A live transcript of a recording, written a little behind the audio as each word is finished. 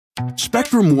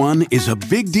Spectrum One is a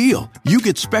big deal. You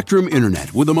get Spectrum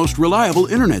Internet with the most reliable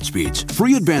internet speeds,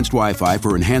 free advanced Wi-Fi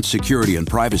for enhanced security and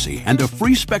privacy, and a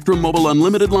free Spectrum Mobile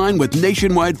Unlimited line with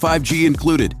nationwide 5G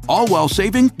included, all while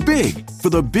saving big. For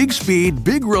the big speed,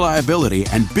 big reliability,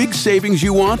 and big savings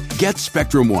you want, get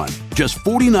Spectrum One. Just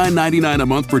 $49.99 a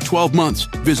month for 12 months.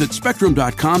 Visit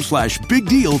spectrum.com/big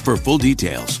deal for full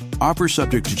details. Offer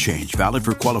subject to change. Valid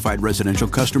for qualified residential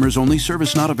customers only.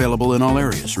 Service not available in all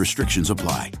areas. Restrictions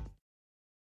apply.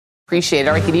 Appreciate it.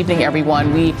 All right, good evening,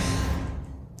 everyone.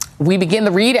 We begin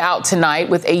the ReidOut tonight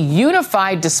with a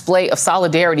unified display of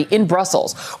solidarity in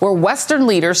Brussels, where Western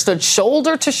leaders stood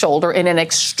shoulder to shoulder in an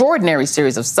extraordinary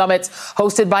series of summits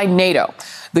hosted by NATO,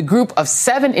 the group of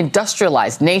 7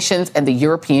 industrialized nations, and the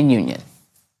European Union.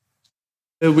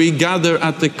 We gather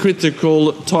at the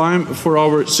critical time for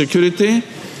our security.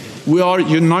 We are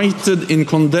united in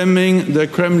condemning the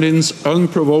Kremlin's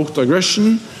unprovoked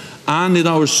aggression and in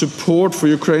our support for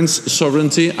Ukraine's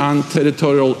sovereignty and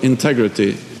territorial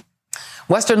integrity.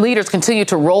 Western leaders continue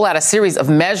to roll out a series of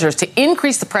measures to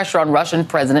increase the pressure on Russian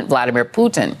President Vladimir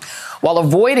Putin, while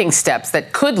avoiding steps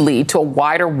that could lead to a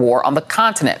wider war on the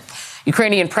continent.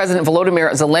 Ukrainian President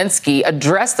Volodymyr Zelensky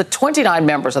addressed the 29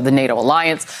 members of the NATO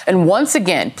alliance and once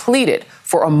again pleaded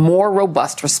for a more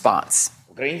robust response.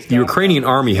 The Ukrainian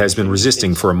army has been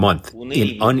resisting for a month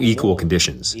in unequal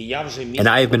conditions, and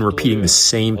I have been repeating the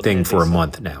same thing for a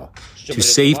month now. To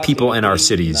save people in our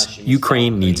cities,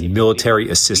 Ukraine needs military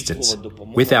assistance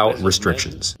without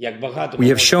restrictions. We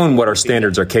have shown what our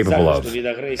standards are capable of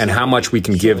and how much we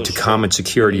can give to common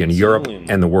security in Europe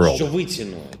and the world.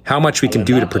 How much we can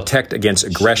do to protect against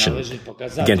aggression,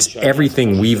 against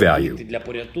everything we value,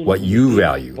 what you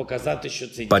value.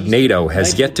 But NATO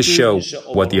has yet to show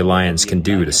what the alliance can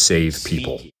do to save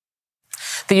people.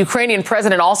 The Ukrainian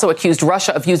president also accused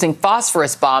Russia of using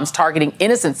phosphorus bombs targeting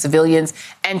innocent civilians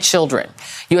and children.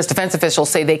 U.S. defense officials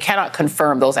say they cannot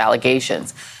confirm those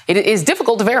allegations. It is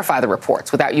difficult to verify the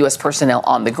reports without U.S. personnel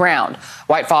on the ground.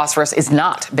 White phosphorus is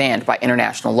not banned by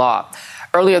international law.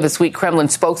 Earlier this week, Kremlin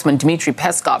spokesman Dmitry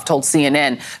Peskov told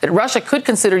CNN that Russia could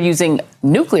consider using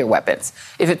nuclear weapons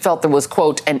if it felt there was,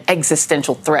 quote, an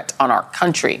existential threat on our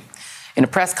country. In a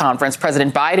press conference,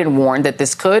 President Biden warned that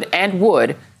this could and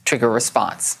would trigger a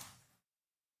response.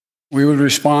 We would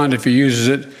respond if he uses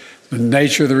it. The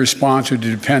nature of the response would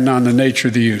depend on the nature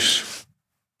of the use.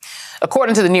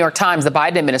 According to the New York Times, the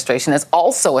Biden administration has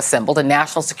also assembled a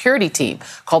national security team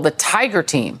called the Tiger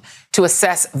Team to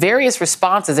assess various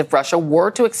responses if Russia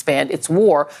were to expand its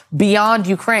war beyond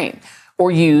Ukraine or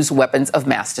use weapons of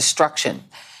mass destruction.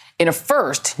 In a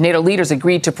first, NATO leaders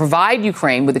agreed to provide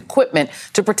Ukraine with equipment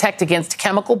to protect against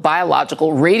chemical,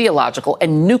 biological, radiological,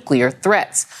 and nuclear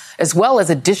threats, as well as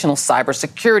additional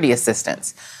cybersecurity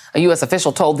assistance. A U.S.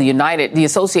 official told the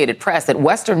Associated Press that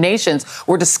Western nations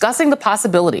were discussing the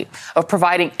possibility of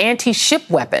providing anti-ship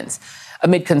weapons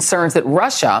amid concerns that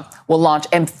Russia will launch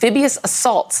amphibious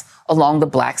assaults along the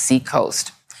Black Sea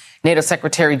coast. NATO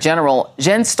Secretary General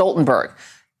Jens Stoltenberg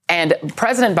and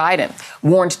President Biden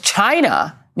warned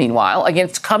China, meanwhile,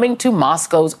 against coming to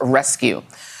Moscow's rescue.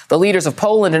 The leaders of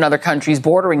Poland and other countries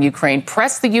bordering Ukraine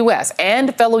pressed the U.S.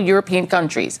 and fellow European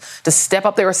countries to step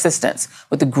up their assistance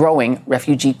with the growing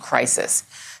refugee crisis.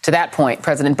 To that point,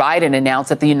 President Biden announced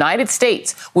that the United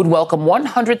States would welcome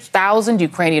 100,000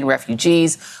 Ukrainian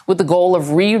refugees with the goal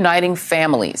of reuniting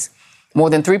families. More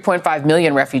than 3.5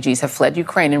 million refugees have fled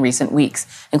Ukraine in recent weeks,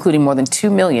 including more than 2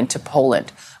 million to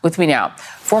Poland. With me now,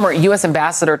 former U.S.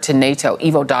 Ambassador to NATO,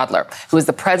 Ivo Dodler, who is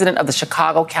the president of the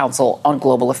Chicago Council on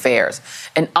Global Affairs,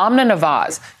 and Amna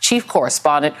Nawaz, chief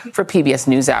correspondent for PBS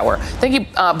NewsHour. Thank you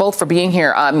both for being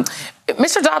here.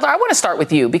 Mr. Dodler, I want to start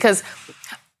with you because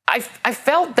I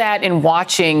felt that in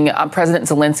watching President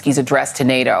Zelensky's address to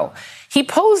NATO, he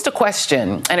posed a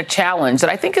question and a challenge that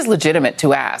I think is legitimate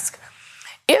to ask.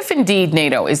 If indeed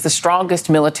NATO is the strongest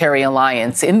military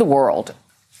alliance in the world,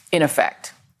 in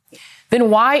effect, then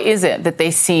why is it that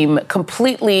they seem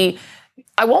completely,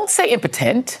 I won't say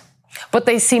impotent, but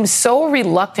they seem so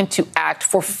reluctant to act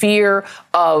for fear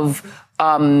of,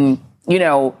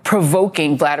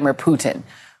 provoking Vladimir Putin?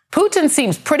 Putin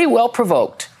seems pretty well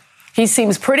provoked. He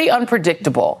seems pretty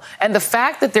unpredictable. And the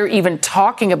fact that they're even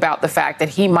talking about the fact that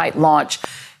he might launch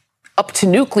up to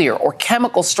nuclear or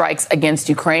chemical strikes against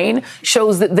Ukraine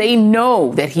shows that they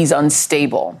know that he's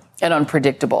unstable and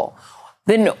unpredictable.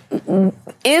 Then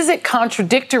is it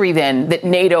contradictory then that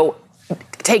NATO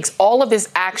takes all of this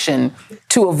action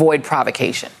to avoid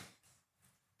provocation?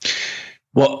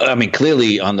 Well, I mean,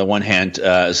 clearly, on the one hand,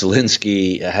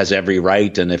 Zelensky has every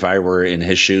right, and if I were in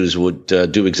his shoes, would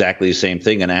do exactly the same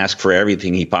thing and ask for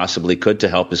everything he possibly could to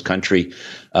help his country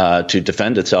to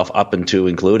defend itself, up into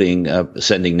including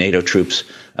sending NATO troops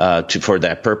for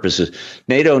that purpose.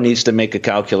 NATO needs to make a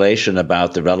calculation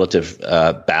about the relative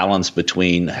balance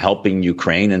between helping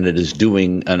Ukraine, and it is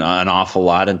doing an awful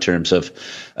lot in terms of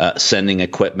sending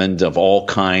equipment of all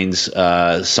kinds,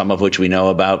 some of which we know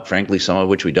about, frankly, some of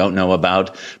which we don't know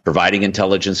about, providing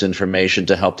intelligence information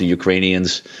to help the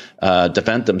Ukrainians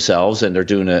defend themselves, and they're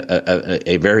doing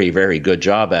a very, very good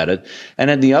job at it. And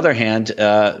on the other hand,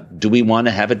 do we want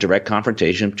to have a direct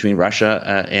confrontation between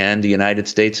Russia and the United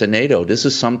States and NATO? This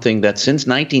is something that since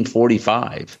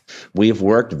 1945, we have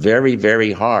worked very,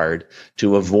 very hard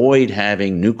to avoid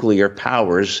having nuclear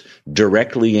powers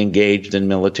directly engaged in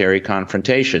military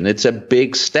confrontation. It's a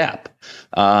big step.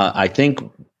 I think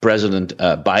President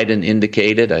Biden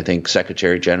indicated, I think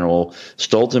Secretary General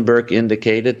Stoltenberg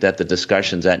indicated that the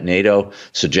discussions at NATO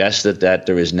suggested that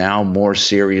there is now more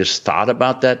serious thought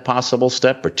about that possible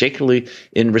step, particularly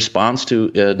in response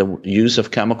to the use of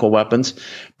chemical weapons.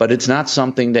 But it's not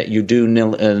something that you do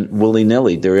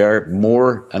willy-nilly. There are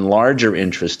more and larger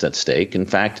interests at stake. In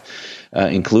fact,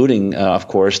 including, of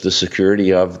course, the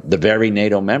security of the very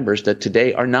NATO members that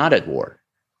today are not at war.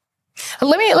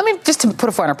 Let me just to put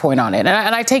a finer point on it,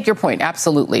 and I take your point,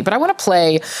 absolutely. But I want to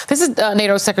play, this is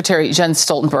NATO Secretary Jens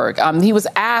Stoltenberg. He was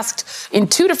asked in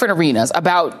two different arenas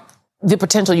about the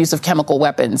potential use of chemical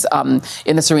weapons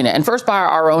in this arena. And first by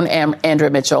our own Andrea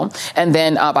Mitchell, and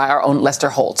then by our own Lester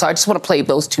Holt. So I just want to play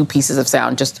those two pieces of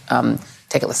sound. Just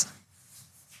take a listen.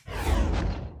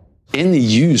 Any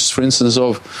use, for instance,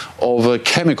 of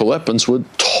chemical weapons would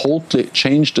totally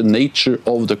change the nature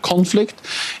of the conflict.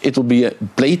 It will be a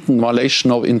blatant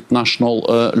violation of international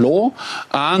law,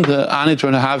 and it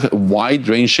will have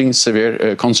wide-ranging,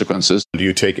 severe consequences. Do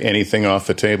you take anything off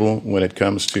the table when it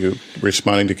comes to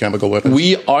responding to chemical weapons?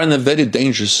 We are in a very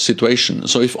dangerous situation.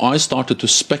 So if I started to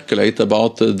speculate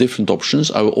about the different options,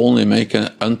 I will only make an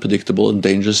unpredictable and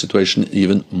dangerous situation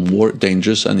even more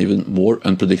dangerous and even more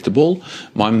unpredictable.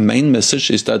 My main message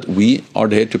is that we are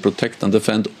there to protect and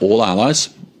defend all allies,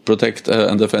 protect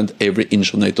and defend every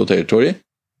inch of NATO territory.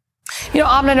 You know,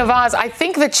 Amna Nawaz, I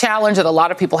think the challenge that a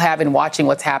lot of people have in watching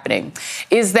what's happening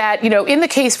is that, you know, in the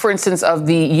case, for instance, of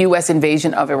the U.S.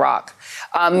 invasion of Iraq,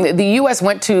 the U.S.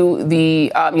 went to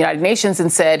the United Nations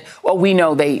and said, well, we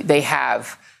know they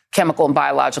have chemical and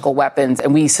biological weapons,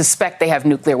 and we suspect they have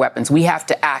nuclear weapons. We have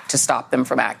to act to stop them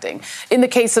from acting. In the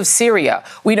case of Syria,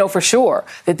 we know for sure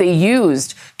that they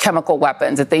used chemical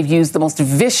weapons, that they've used the most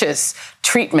vicious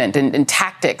treatment and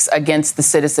tactics against the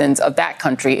citizens of that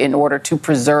country in order to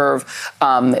preserve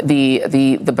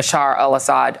the Bashar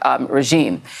al-Assad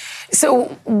regime. So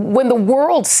when the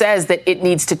world says that it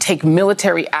needs to take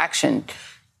military action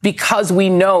because we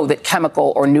know that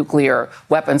chemical or nuclear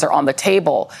weapons are on the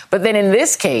table, but then in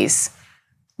this case,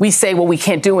 we say, well, we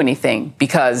can't do anything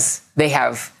because they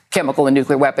have chemical and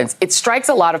nuclear weapons. It strikes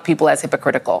a lot of people as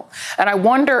hypocritical. And I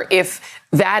wonder if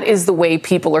that is the way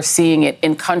people are seeing it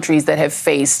in countries that have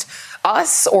faced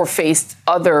us or faced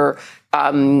other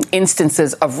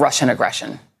instances of Russian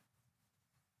aggression.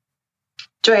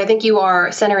 Joy, I think you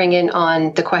are centering in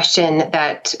on the question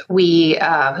that we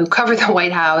who cover the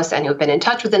White House and who've been in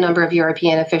touch with a number of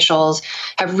European officials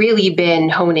have really been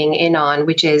honing in on,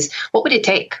 which is, what would it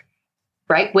take?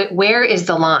 Right? Where is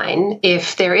the line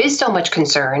if there is so much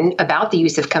concern about the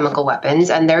use of chemical weapons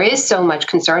and there is so much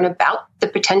concern about the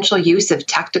potential use of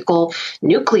tactical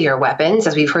nuclear weapons,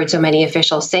 as we've heard so many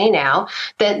officials say now,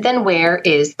 then where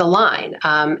is the line?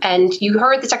 And you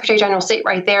heard the Secretary General say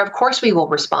right there, of course we will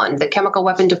respond. The chemical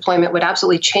weapon deployment would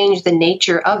absolutely change the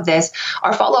nature of this.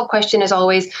 Our follow-up question is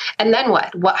always, and then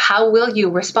what? How will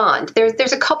you respond?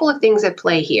 There's a couple of things at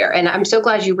play here. And I'm so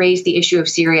glad you raised the issue of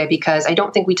Syria, because I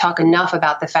don't think we talk enough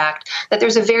about the fact that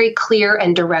there's a very clear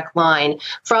and direct line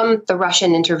from the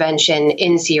Russian intervention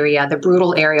in Syria, the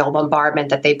brutal aerial bombardment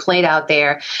that they played out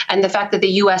there, and the fact that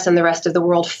the U.S. and the rest of the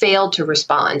world failed to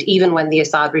respond, even when the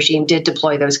Assad regime did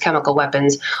deploy those chemical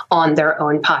weapons on their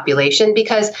own population,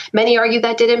 because many argue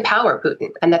that did empower Putin,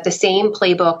 and that the same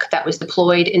playbook that was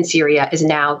deployed in Syria is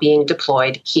now being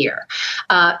deployed here.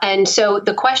 And so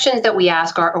the questions that we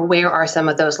ask are, where are some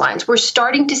of those lines? We're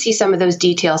starting to see some of those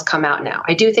details come out now.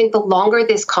 I do think the longer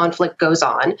this conflict goes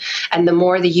on, and the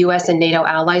more the U.S. and NATO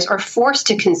allies are forced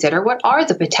to consider what are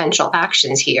the potential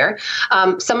actions here,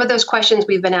 some of those questions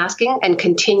we've been asking and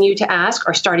continue to ask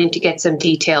are starting to get some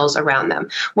details around them.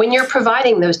 When you're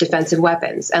providing those defensive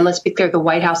weapons, and let's be clear, the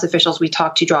White House officials we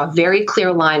talked to draw a very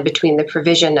clear line between the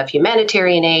provision of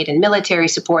humanitarian aid and military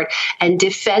support and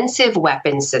defensive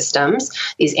weapon systems,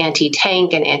 these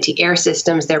anti-tank and anti-air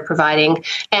systems they're providing,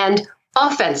 and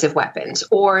offensive weapons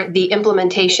or the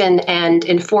implementation and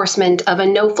enforcement of a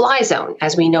no-fly zone,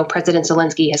 as we know President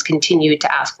Zelensky has continued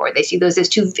to ask for. They see those as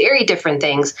two very different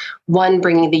things, one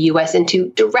bringing the U.S. into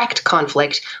direct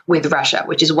conflict with Russia,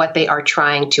 which is what they are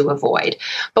trying to avoid.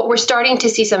 But we're starting to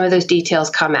see some of those details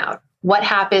come out. What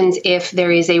happens if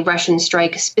there is a Russian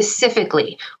strike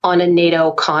specifically on a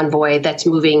NATO convoy that's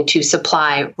moving to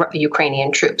supply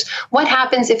Ukrainian troops? What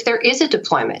happens if there is a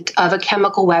deployment of a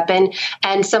chemical weapon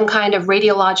and some kind of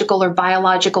radiological or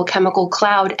biological chemical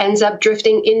cloud ends up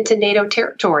drifting into NATO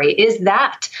territory? Is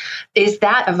that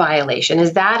a violation?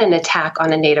 Is that an attack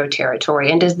on a NATO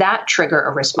territory? And does that trigger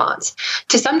a response?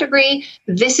 To some degree,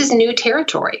 this is new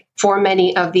territory for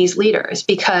many of these leaders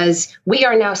because we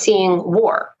are now seeing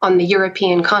war on the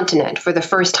European continent for the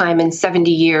first time in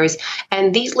 70 years.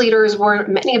 And these leaders were,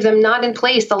 many of them, not in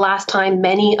place the last time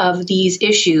many of these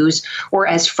issues were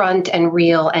as front and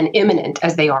real and imminent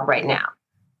as they are right now.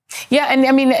 Yeah, and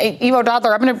I mean, Ivo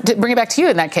Dodler, I'm going to bring it back to you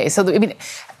in that case. So, I mean,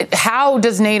 how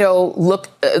does NATO look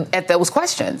at those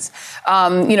questions?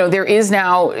 There is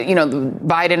now,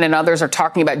 Biden and others are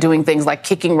talking about doing things like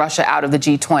kicking Russia out of the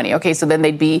G20. Okay, so then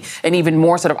they'd be an even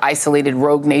more sort of isolated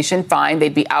rogue nation. Fine,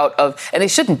 they'd be out of, and they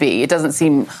shouldn't be. It doesn't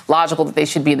seem logical that they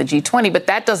should be in the G20, but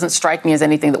that doesn't strike me as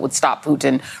anything that would stop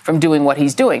Putin from doing what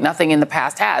he's doing. Nothing in the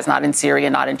past has, not in Syria,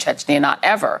 not in Chechnya, not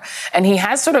ever. And he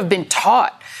has sort of been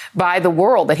taught by the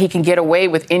world that he can get away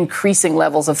with increasing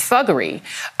levels of thuggery.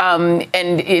 And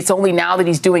it's only now that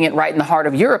he's doing it right in the heart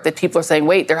of Europe that people are saying,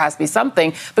 wait, there has to be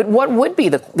something. But what would be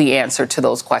the answer to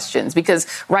those questions? Because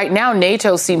right now,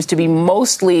 NATO seems to be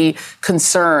mostly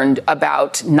concerned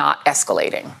about not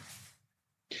escalating.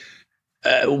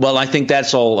 Well, I think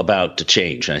that's all about to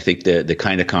change. And I think the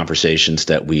kind of conversations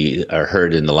that we are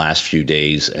heard in the last few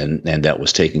days and that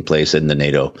was taking place in the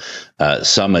NATO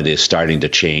summit is starting to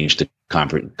change the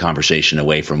conversation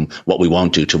away from what we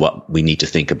won't do to what we need to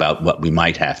think about, what we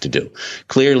might have to do.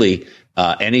 Clearly,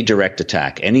 any direct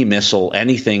attack, any missile,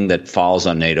 anything that falls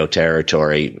on NATO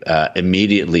territory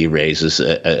immediately raises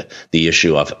the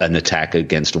issue of an attack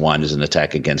against one is an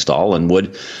attack against all and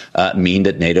would mean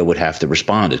that NATO would have to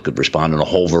respond. It could respond in a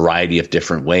whole variety of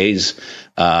different ways,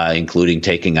 including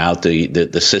taking out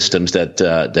the systems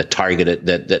that targeted,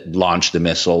 that launched the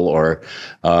missile or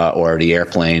the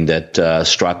airplane that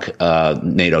struck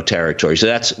NATO territory. So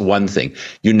that's one thing.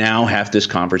 You now have this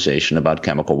conversation about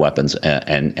chemical weapons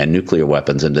and nuclear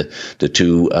weapons, and the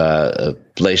two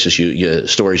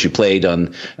stories you played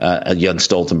on Jens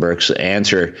Stoltenberg's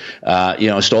answer.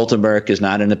 Stoltenberg is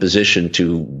not in a position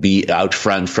to be out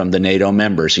front from the NATO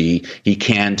members. He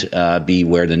can't be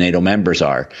where the NATO members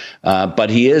are, but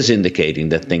he is indicating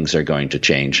that things are going to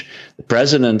change.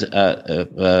 President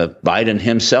Biden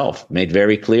himself made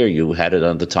very clear, you had it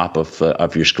on the top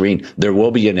of your screen, there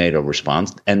will be a NATO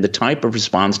response, and the type of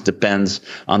response depends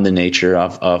on the nature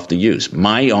of the use.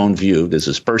 My own view, this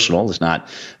is personal, it's not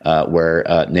where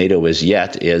NATO is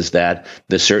yet, is that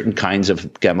the certain kinds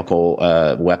of chemical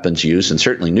weapons use, and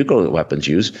certainly nuclear weapons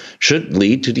use, should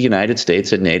lead to the United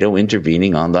States and NATO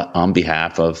intervening on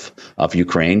behalf of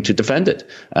Ukraine to defend it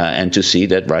and to see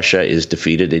that Russia is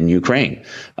defeated in Ukraine.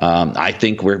 I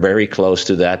think we're very close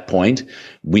to that point.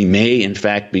 We may, in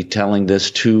fact, be telling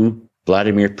this to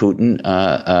Vladimir Putin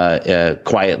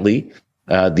quietly.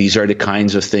 These are the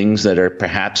kinds of things that are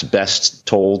perhaps best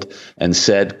told and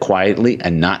said quietly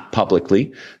and not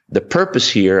publicly. The purpose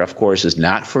here, of course, is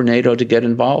not for NATO to get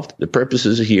involved. The purpose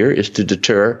here is to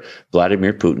deter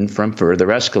Vladimir Putin from further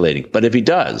escalating. But if he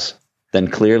does, then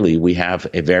clearly we have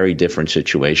a very different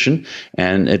situation,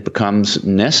 and it becomes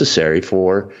necessary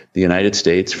for the United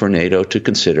States, for NATO to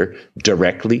consider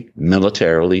directly,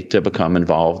 militarily, to become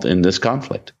involved in this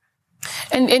conflict.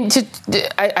 And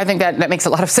I think that makes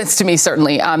a lot of sense to me,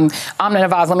 certainly. Amna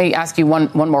Nawaz, let me ask you one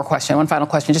more question, one final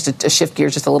question, just to shift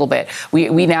gears just a little bit.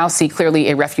 We now see clearly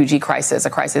a refugee crisis,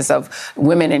 a crisis of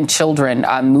women and children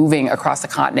moving across the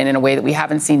continent in a way that we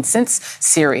haven't seen since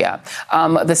Syria.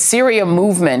 The Syria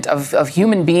movement of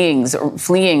human beings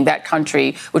fleeing that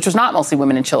country, which was not mostly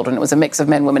women and children, it was a mix of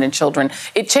men, women, and children,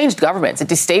 it changed governments, it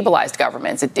destabilized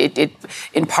governments, it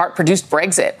in part produced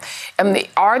Brexit.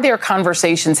 Are there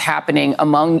conversations happening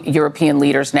among European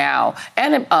leaders now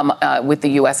and with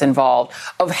the U.S. involved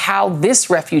of how this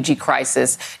refugee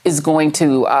crisis is going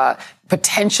to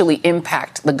potentially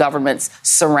impact the governments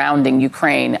surrounding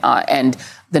Ukraine and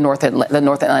the North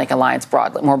Atlantic Alliance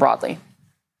more broadly?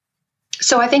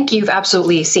 So I think you've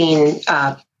absolutely seen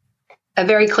a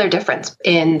very clear difference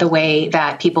in the way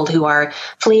that people who are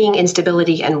fleeing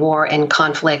instability and war and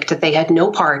conflict that they had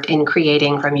no part in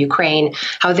creating from Ukraine,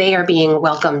 how they are being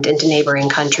welcomed into neighboring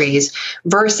countries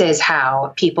versus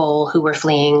how people who were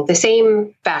fleeing the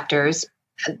same factors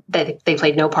that they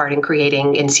played no part in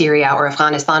creating in Syria or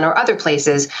Afghanistan or other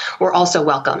places were also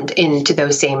welcomed into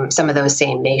some of those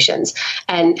same nations.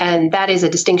 And that is a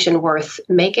distinction worth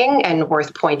making and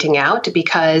worth pointing out,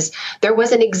 because there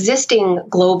was an existing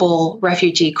global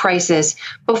refugee crisis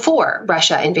before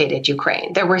Russia invaded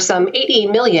Ukraine. There were some 80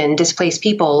 million displaced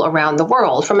people around the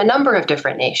world from a number of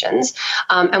different nations.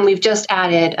 And we've just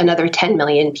added another 10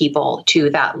 million people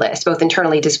to that list, both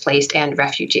internally displaced and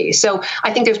refugees. So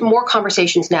I think there's more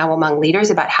conversation now among leaders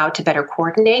about how to better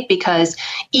coordinate, because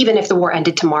even if the war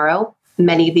ended tomorrow,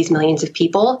 many of these millions of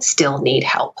people still need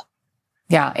help.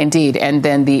 Yeah, indeed. And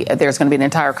then there's going to be an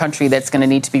entire country that's going to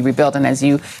need to be rebuilt. And as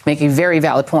you make a very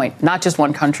valid point, not just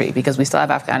one country, because we still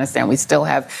have Afghanistan, we still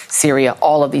have Syria.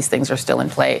 All of these things are still in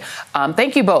play.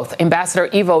 Thank you both, Ambassador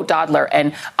Ivo Dodler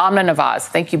and Amna Nawaz.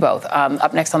 Thank you both.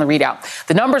 Up next on the ReidOut.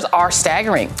 The numbers are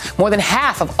staggering. More than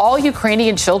half of all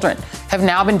Ukrainian children have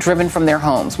now been driven from their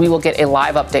homes. We will get a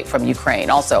live update from Ukraine.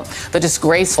 Also, the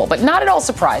disgraceful, but not at all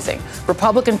surprising,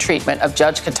 Republican treatment of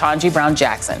Judge Ketanji Brown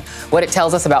Jackson. What it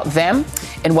tells us about them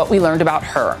and what we learned about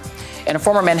her. And a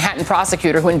former Manhattan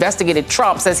prosecutor who investigated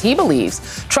Trump says he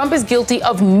believes Trump is guilty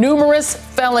of numerous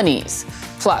felonies.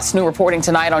 Plus, new reporting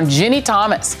tonight on Ginny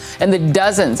Thomas and the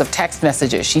dozens of text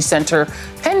messages she sent her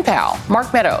pen pal,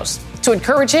 Mark Meadows, to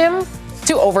encourage him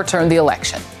to overturn the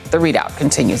election. The ReidOut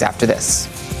continues after this.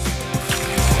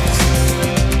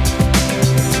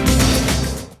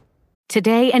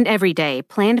 Today and every day,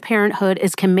 Planned Parenthood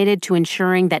is committed to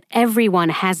ensuring that everyone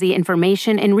has the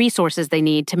information and resources they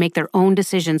need to make their own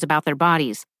decisions about their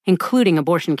bodies, including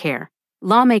abortion care.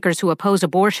 Lawmakers who oppose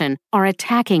abortion are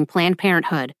attacking Planned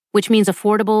Parenthood, which means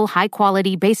affordable,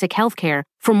 high-quality, basic health care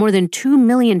for more than 2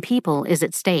 million people is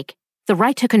at stake. The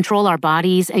right to control our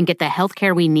bodies and get the health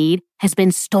care we need has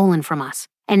been stolen from us.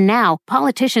 And now,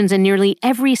 politicians in nearly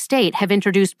every state have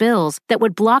introduced bills that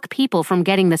would block people from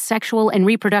getting the sexual and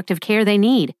reproductive care they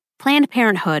need. Planned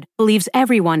Parenthood believes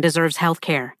everyone deserves health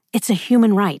care. It's a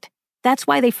human right. That's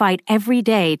why they fight every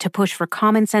day to push for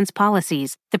common-sense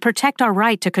policies that protect our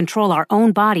right to control our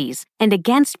own bodies and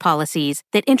against policies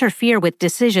that interfere with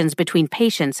decisions between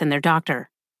patients and their doctor.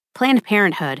 Planned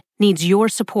Parenthood needs your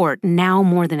support now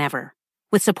more than ever.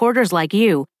 With supporters like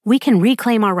you, we can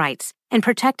reclaim our rights and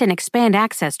protect and expand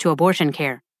access to abortion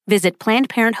care. Visit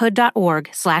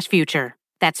PlannedParenthood.org/future.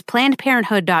 That's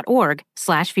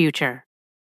PlannedParenthood.org/future.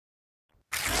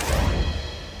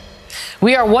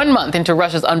 We are 1 month into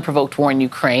Russia's unprovoked war in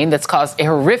Ukraine that's caused a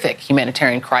horrific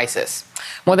humanitarian crisis.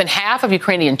 More than half of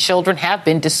Ukrainian children have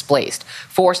been displaced,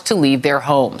 forced to leave their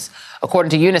homes. According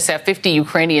to UNICEF, 50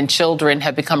 Ukrainian children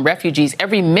have become refugees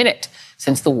every minute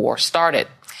since the war started.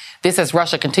 This as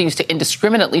Russia continues to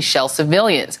indiscriminately shell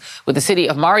civilians, with the city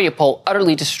of Mariupol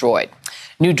utterly destroyed.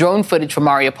 New drone footage from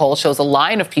Mariupol shows a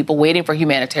line of people waiting for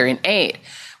humanitarian aid,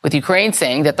 with Ukraine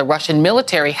saying that the Russian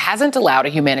military hasn't allowed a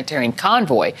humanitarian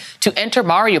convoy to enter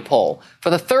Mariupol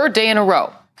for the third day in a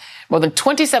row. More than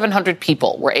 2,700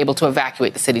 people were able to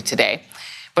evacuate the city today.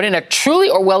 But in a truly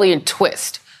Orwellian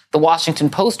twist, the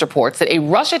Washington Post reports that a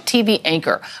Russia TV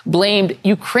anchor blamed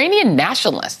Ukrainian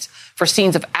nationalists for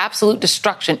scenes of absolute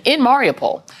destruction in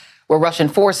Mariupol, where Russian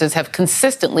forces have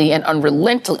consistently and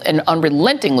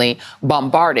unrelentingly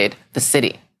bombarded the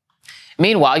city.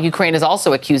 Meanwhile, Ukraine is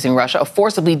also accusing Russia of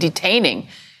forcibly detaining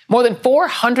more than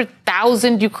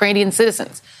 400,000 Ukrainian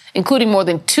citizens, including more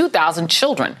than 2,000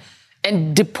 children,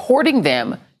 and deporting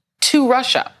them to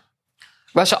Russia.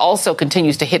 Russia also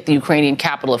continues to hit the Ukrainian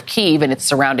capital of Kyiv and its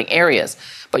surrounding areas,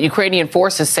 but Ukrainian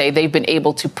forces say they've been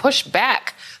able to push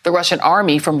back the Russian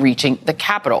army from reaching the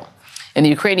capital. And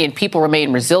the Ukrainian people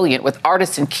remain resilient, with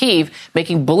artists in Kyiv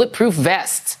making bulletproof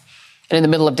vests. And in the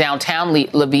middle of downtown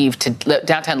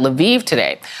Lviv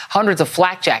today, hundreds of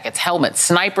flak jackets, helmets,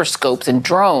 sniper scopes, and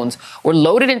drones were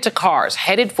loaded into cars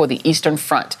headed for the Eastern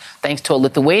Front, thanks to a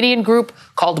Lithuanian group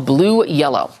called Blue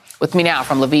Yellow. With me now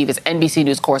from Lviv is NBC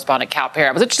News correspondent Cal Perry.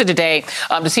 I was interested today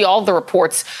to see all of the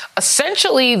reports,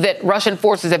 essentially that Russian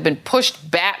forces have been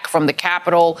pushed back from the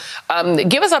capital.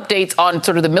 Give us updates on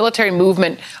sort of the military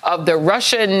movement of the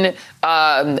Russian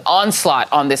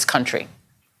onslaught on this country.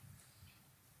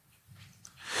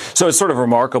 So it's sort of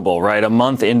remarkable, right? A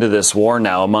month into this war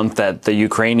now, a month that the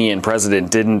Ukrainian president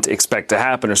didn't expect to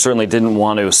happen, or certainly didn't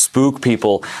want to spook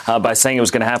people by saying it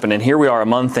was going to happen. And here we are a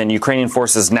month in, Ukrainian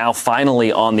forces now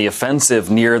finally on the offensive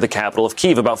near the capital of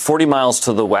Kyiv, about 40 miles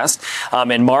to the west.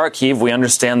 In Mariupol, we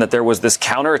understand that there was this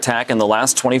counterattack in the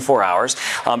last 24 hours,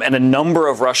 and a number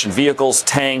of Russian vehicles,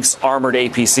 tanks, armored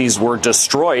APCs were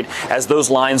destroyed as those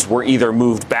lines were either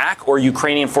moved back or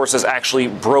Ukrainian forces actually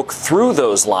broke through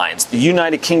those lines. The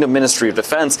United Kingdom Ministry of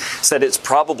Defense said it's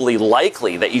probably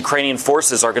likely that Ukrainian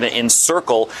forces are going to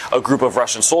encircle a group of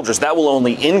Russian soldiers. That will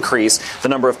only increase the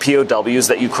number of POWs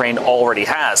that Ukraine already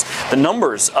has. The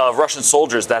numbers of Russian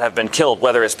soldiers that have been killed,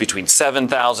 whether it's between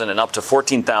 7,000 and up to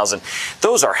 14,000,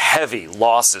 those are heavy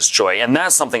losses, Joy, and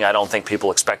that's something I don't think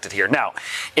people expected here. Now,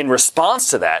 in response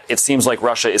to that, it seems like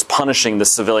Russia is punishing the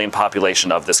civilian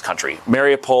population of this country.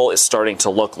 Mariupol is starting to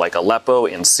look like Aleppo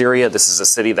in Syria. This is a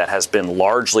city that has been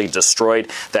largely destroyed.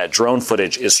 That drone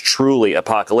footage is truly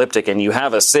apocalyptic, and you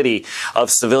have a city of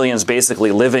civilians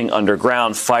basically living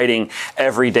underground, fighting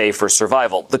every day for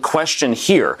survival. The question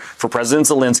here for President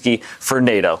Zelensky, for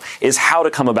NATO, is how to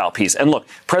come about peace. And look,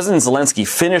 President Zelensky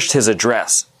finished his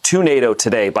address to NATO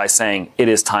today by saying it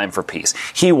is time for peace.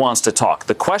 He wants to talk.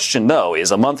 The question, though,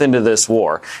 is a month into this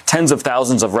war, tens of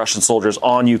thousands of Russian soldiers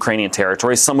on Ukrainian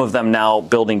territory, some of them now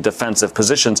building defensive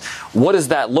positions. What does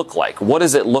that look like? What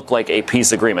does it look like a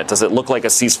peace agreement? Does it look like a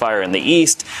ceasefire in the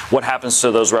east? What happens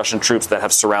to those Russian troops that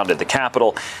have surrounded the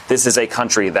capital? This is a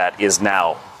country that is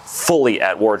now fully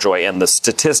at war, Joy, and the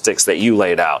statistics that you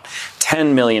laid out,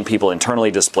 10 million people internally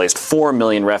displaced, 4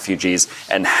 million refugees,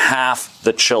 and half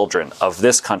the children of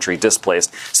this country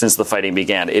displaced since the fighting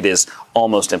began. It is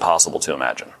almost impossible to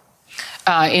imagine.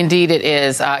 Indeed, it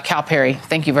is. Cal Perry,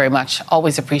 thank you very much.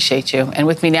 Always appreciate you. And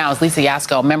with me now is Lisa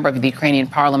Yasko, a member of the Ukrainian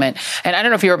parliament. And I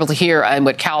don't know if you were able to hear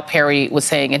what Cal Perry was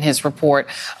saying in his report,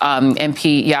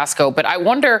 MP Yasko, but I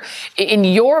wonder, in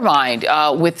your mind,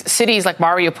 with cities like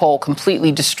Mariupol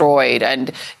completely destroyed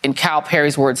and, in Cal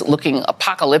Perry's words, looking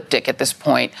apocalyptic at this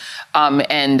point,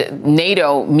 and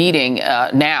NATO meeting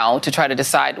now to try to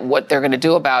decide what they're going to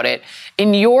do about it,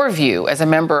 in your view, as a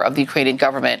member of the Ukrainian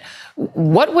government,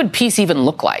 what would peace even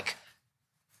look like?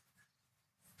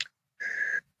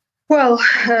 Well,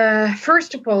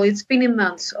 first of all, it's been a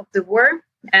month of the war,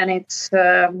 and it's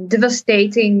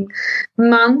devastating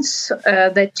months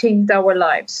that changed our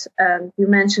lives. And you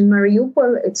mentioned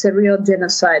Mariupol. It's a real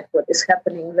genocide, what is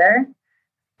happening there.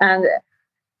 And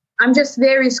I'm just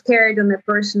very scared on a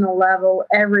personal level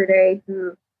every day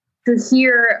to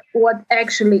hear what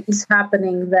actually is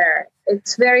happening there.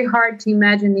 It's very hard to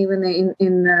imagine, even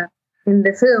in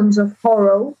the films of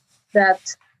horror,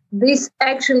 that this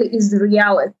actually is the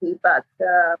reality. But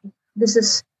this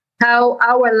is how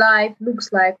our life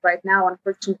looks like right now,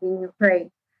 unfortunately, in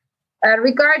Ukraine.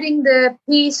 Regarding the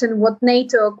peace and what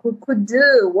NATO could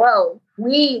do, well,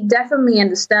 we definitely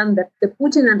understand that the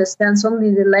Putin understands only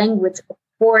the language of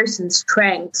force and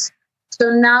strength. So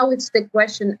now it's the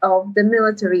question of the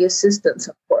military assistance,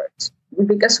 of course,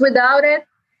 because without it,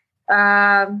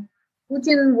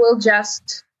 Putin will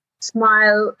just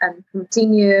smile and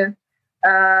continue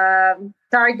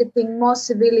targeting more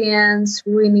civilians,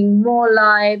 ruining more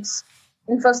lives,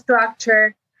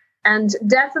 infrastructure, and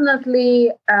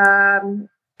definitely a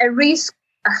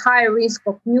high risk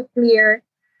of nuclear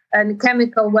and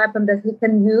chemical weapon that he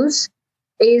can use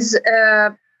is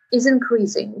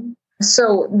increasing.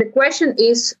 So the question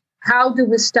is, how do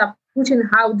we stop Putin?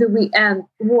 How do we end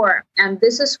war? And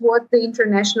this is what the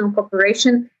international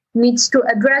cooperation needs to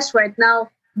address right now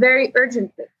very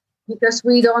urgently, because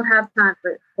we don't have time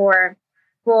for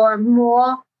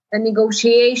more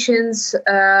negotiations.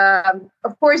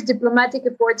 Of course, diplomatic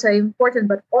efforts are important,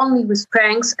 but only with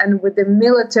strength and with the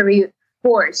military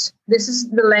force. This is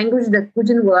the language that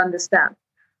Putin will understand.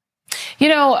 You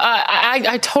know,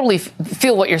 I totally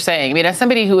feel what you're saying. I mean, as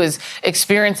somebody who is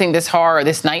experiencing this horror,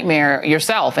 this nightmare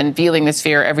yourself, and feeling this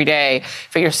fear every day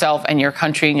for yourself and your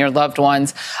country and your loved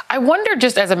ones, I wonder,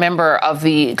 just as a member of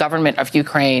the government of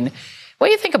Ukraine, what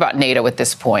do you think about NATO at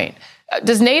this point?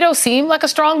 Does NATO seem like a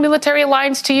strong military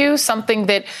alliance to you, something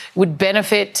that would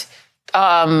benefit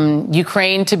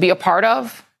Ukraine to be a part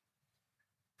of?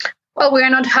 Well, we're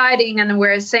not hiding, and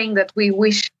we're saying that we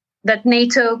wish that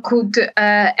NATO could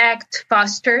act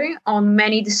faster on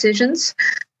many decisions.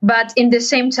 But in the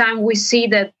same time, we see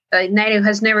that NATO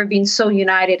has never been so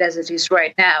united as it is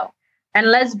right now. And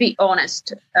let's be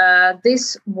honest,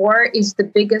 this war is the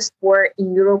biggest war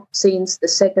in Europe since the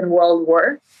Second World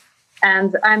War.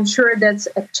 And I'm sure that's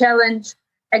a challenge,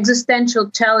 existential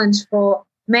challenge for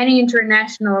many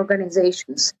international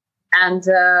organizations and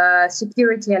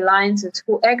security alliances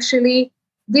who actually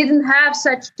didn't have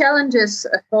such challenges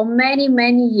for many,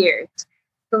 many years.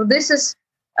 So this is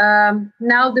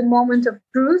now the moment of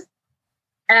truth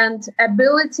and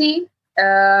ability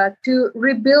to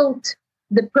rebuild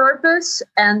the purpose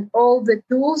and all the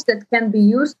tools that can be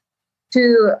used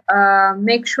to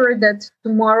make sure that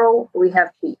tomorrow we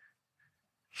have peace.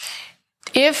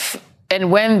 If and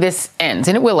when this ends,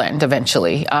 and it will end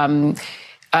eventually, and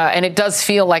it does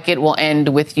feel like it will end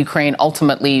with Ukraine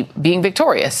ultimately being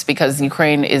victorious, because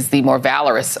Ukraine is the more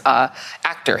valorous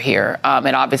actor here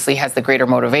and obviously has the greater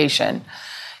motivation.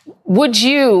 Would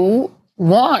you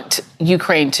want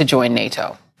Ukraine to join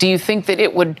NATO? Do you think that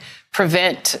it would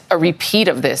prevent a repeat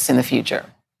of this in the future?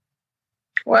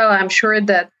 Well, I'm sure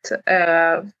that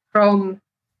from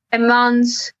a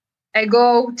month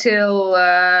ago till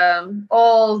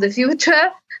all the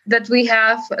future that we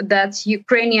have, that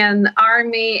Ukrainian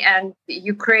army and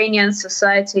Ukrainian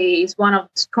society is one of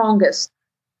the strongest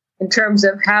in terms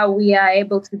of how we are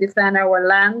able to defend our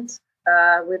land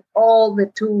with all the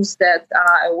tools that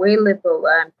are available.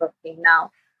 I'm talking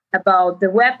now about the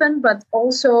weapon, but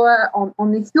also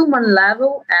on the human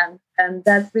level, and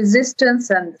that resistance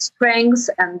and strength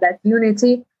and that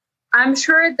unity, I'm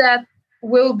sure that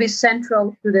will be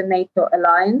central to the NATO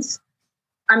alliance.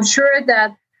 I'm sure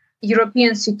that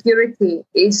European security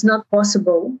is not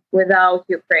possible without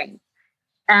Ukraine.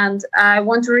 And I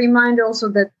want to remind also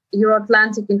that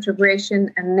Euro-Atlantic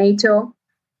integration and NATO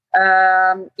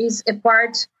is a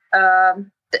part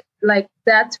like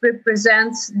that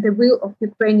represents the will of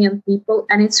Ukrainian people,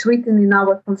 and it's written in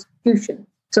our constitution.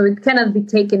 So it cannot be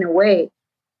taken away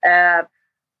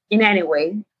in any way.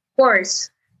 Of course,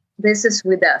 this is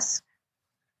with us.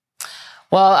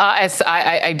 Well,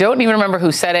 I don't even remember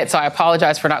who said it, so I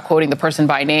apologize for not quoting the person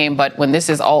by name. But when this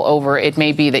is all over, it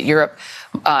may be that Europe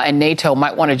and NATO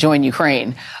might want to join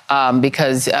Ukraine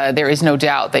because there is no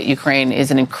doubt that Ukraine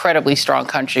is an incredibly strong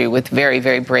country with very,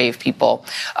 very brave people.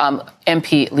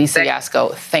 MP Lisa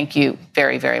Yasko, thank you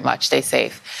very, very much. Stay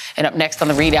safe. And up next on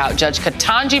the ReidOut, Judge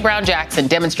Ketanji Brown Jackson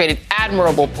demonstrated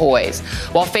admirable poise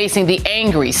while facing the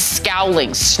angry,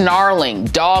 scowling, snarling,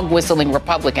 dog-whistling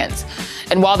Republicans.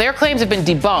 And while their claims have been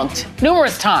debunked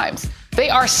numerous times, they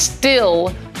are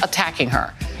still attacking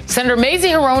her. Senator Mazie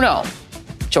Hirono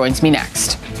joins me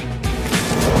next.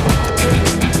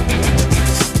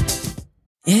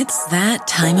 It's that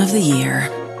time of the year.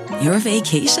 Your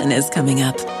vacation is coming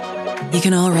up. You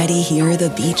can already hear the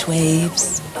beach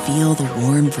waves, feel the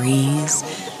warm breeze,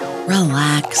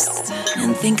 relax,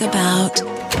 and think about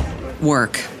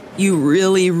work. You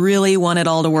really, really want it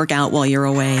all to work out while you're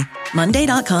away.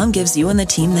 Monday.com gives you and the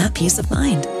team that peace of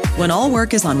mind. When all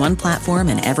work is on one platform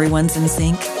and everyone's in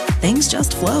sync, things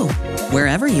just flow.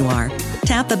 Wherever you are,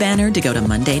 tap the banner to go to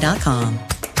Monday.com.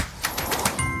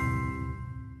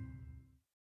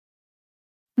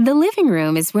 The living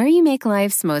room is where you make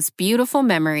life's most beautiful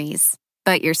memories.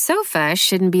 But your sofa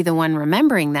shouldn't be the one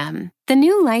remembering them. The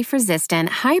new life-resistant,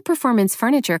 high-performance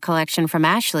furniture collection from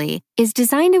Ashley is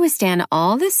designed to withstand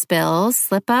all the spills,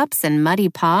 slip-ups, and muddy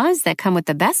paws that come with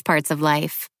the best parts of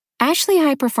life. Ashley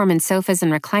high-performance sofas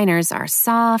and recliners are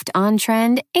soft,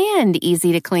 on-trend, and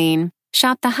easy to clean.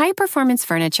 Shop the high-performance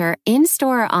furniture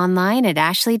in-store or online at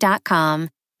ashley.com.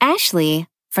 Ashley,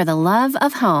 for the love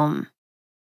of home.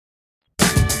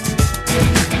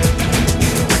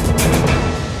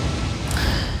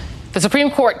 The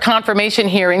Supreme Court confirmation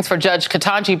hearings for Judge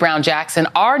Ketanji Brown Jackson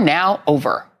are now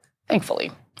over,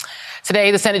 thankfully.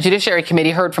 Today, the Senate Judiciary Committee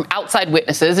heard from outside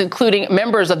witnesses, including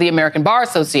members of the American Bar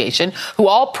Association, who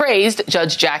all praised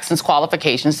Judge Jackson's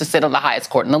qualifications to sit on the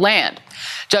highest court in the land.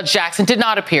 Judge Jackson did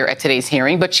not appear at today's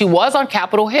hearing, but she was on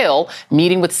Capitol Hill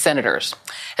meeting with senators.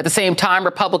 At the same time,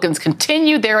 Republicans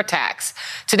continued their attacks.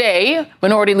 Today,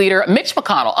 Minority Leader Mitch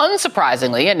McConnell,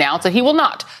 unsurprisingly, announced that he will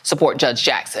not support Judge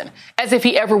Jackson, as if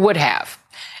he ever would have,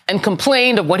 and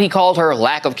complained of what he called her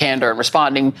lack of candor in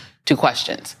responding to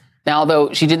questions. Now, although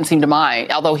he didn't seem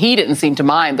to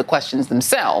mind the questions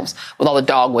themselves with all the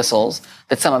dog whistles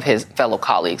that some of his fellow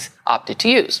colleagues opted to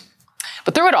use.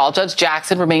 But through it all, Judge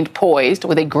Jackson remained poised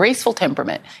with a graceful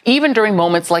temperament, even during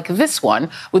moments like this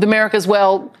one with America's,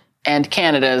 and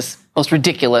Canada's most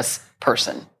ridiculous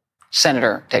person,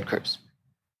 Senator Ted Cruz.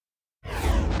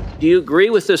 Do you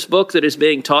agree with this book that is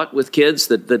being taught with kids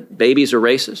that babies are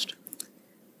racist?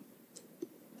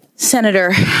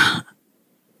 Senator,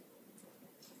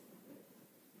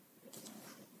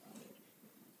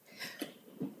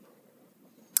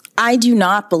 I do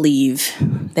not believe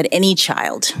that any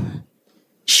child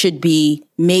should be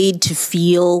made to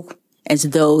feel as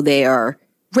though they are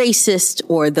racist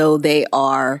or though they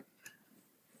are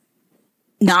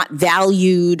not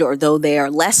valued or though they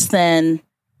are less than.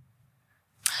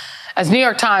 As New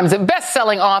York Times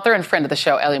best-selling author and friend of the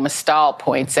show, Elie Mystal,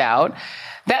 points out,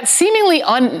 that seemingly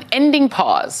unending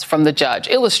pause from the judge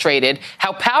illustrated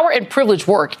how power and privilege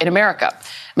work in America.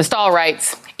 Mystal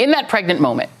writes, in that pregnant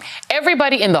moment,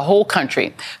 everybody in the whole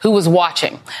country who was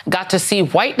watching got to see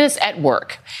whiteness at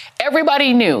work.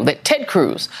 Everybody knew that Ted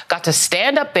Cruz got to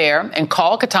stand up there and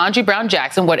call Ketanji Brown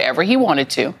Jackson whatever he wanted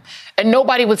to, and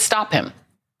nobody would stop him.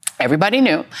 Everybody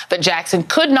knew that Jackson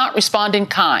could not respond in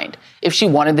kind if she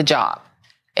wanted the job.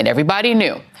 And everybody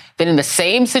knew that in the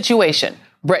same situation,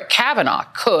 Brett Kavanaugh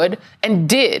could and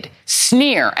did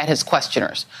sneer at his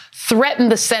questioners, threaten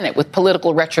the Senate with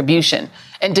political retribution,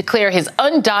 and declare his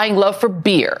undying love for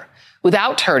beer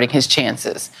without hurting his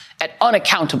chances at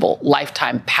unaccountable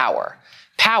lifetime power.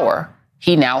 Power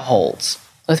he now holds.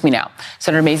 With me now,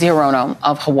 Senator Mazie Hirono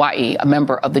of Hawaii, a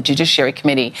member of the Judiciary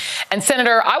Committee. And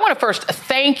Senator, I want to first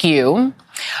thank you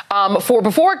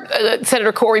before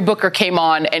Senator Cory Booker came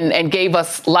on and gave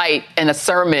us light and a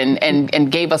sermon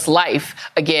and gave us life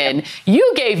again,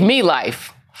 you gave me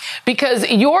life. Because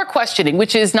your questioning,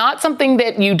 which is not something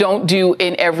that you don't do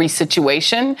in every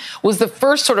situation, was the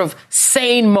first sort of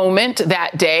sane moment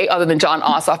that day, other than John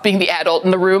Ossoff being the adult in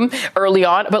the room early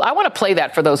on. But I want to play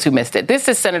that for those who missed it. This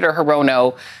is Senator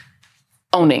Hirono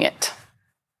owning it.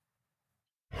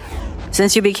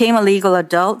 Since you became a legal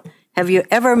adult, have you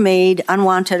ever made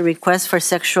unwanted requests for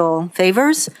sexual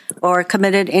favors or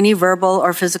committed any verbal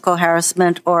or physical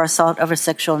harassment or assault of a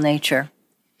sexual nature?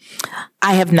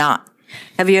 I have not.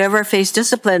 Have you ever faced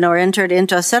discipline or entered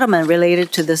into a settlement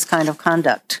related to this kind of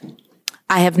conduct?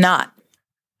 I have not.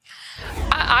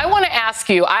 I want to ask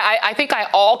you, I think I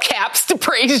all caps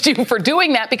praised you for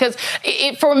doing that because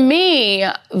for me,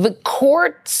 the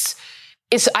courts,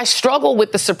 I struggle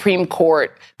with the Supreme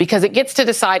Court because it gets to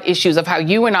decide issues of how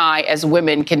you and I as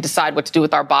women can decide what to do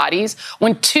with our bodies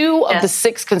when two of the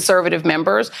 6 conservative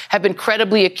members have been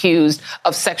credibly accused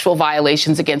of sexual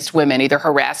violations against women, either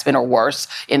harassment or worse,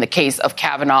 in the case of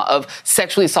Kavanaugh, of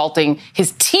sexually assaulting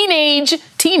his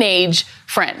teenage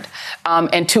friend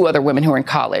and 2 other women who are in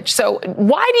college. So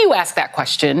why do you ask that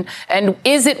question? And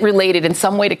is it related in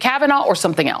some way to Kavanaugh or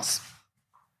something else?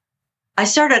 I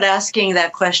started asking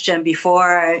that question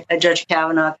before Judge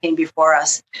Kavanaugh came before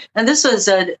us. And this was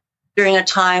during a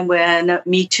time when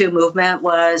Me Too movement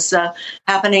was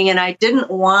happening. And I didn't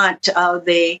want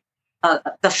the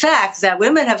fact that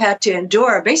women have had to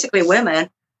endure, basically women,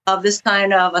 of this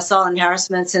kind of assault and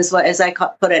harassment since, as I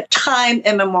put it, time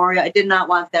immemorial. I did not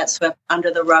want that swept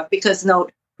under the rug because,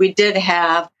 note, we did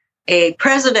have a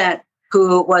president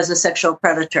who was a sexual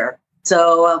predator.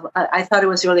 So I thought it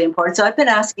was really important. So I've been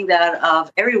asking that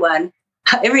of everyone,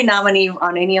 every nominee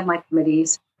on any of my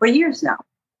committees for years now.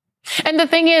 And the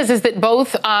thing is that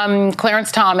both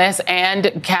Clarence Thomas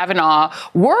and Kavanaugh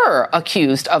were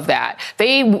accused of that.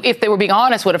 They, if they were being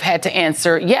honest, would have had to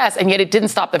answer yes, and yet it didn't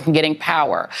stop them from getting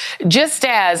power. Just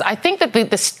as I think that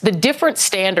the different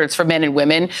standards for men and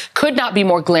women could not be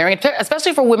more glaring,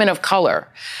 especially for women of color,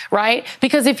 right?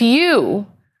 Because if you,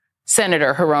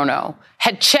 Senator Hirono,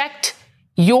 had checked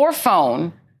your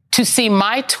phone to see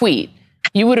my tweet,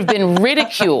 you would have been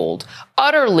ridiculed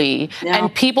utterly,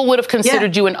 and people would have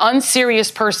considered you an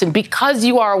unserious person because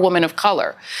you are a woman of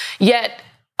color. Yet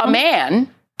a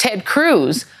man, Ted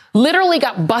Cruz, literally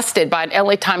got busted by an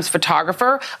LA Times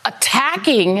photographer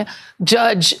attacking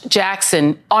Judge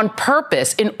Jackson on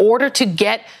purpose in order to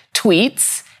get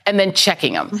tweets and then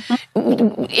checking them.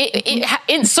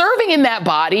 In serving in that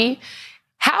body,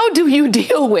 how do you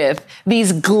deal with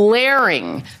these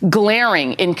glaring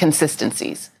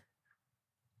inconsistencies?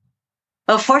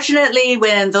 Well, fortunately,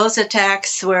 when those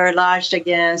attacks were lodged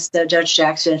against Judge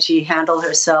Jackson, she handled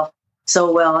herself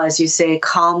so well, as you say,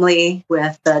 calmly,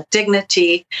 with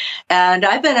dignity. And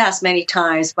I've been asked many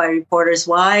times by reporters,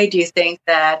 why do you think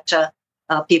that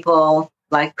people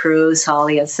like Cruz,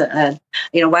 Hawley,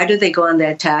 why do they go on the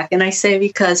attack? And I say,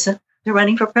 because they're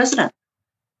running for president.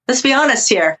 Let's be honest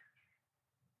here.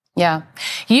 Yeah.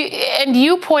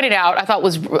 You pointed out, I thought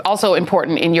was also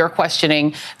important in your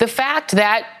questioning, the fact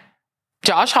that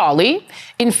Josh Hawley,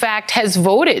 in fact, has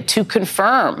voted to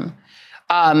confirm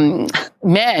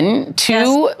men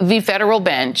to the federal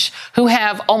bench who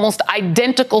have almost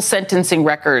identical sentencing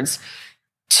records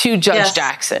to Judge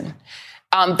Jackson.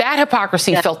 That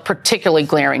hypocrisy felt particularly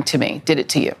glaring to me. Did it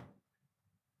to you?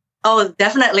 Oh,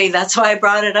 definitely. That's why I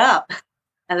brought it up.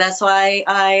 And that's why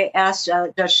I asked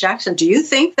Judge Jackson, do you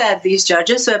think that these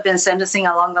judges who have been sentencing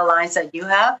along the lines that you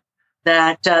have,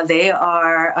 that they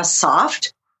are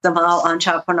soft somehow on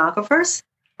child pornographers?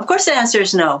 Of course, the answer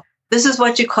is no. This is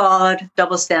what you call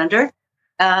double standard.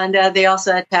 And they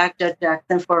also attacked Judge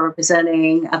Jackson for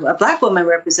representing a Black woman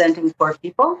representing poor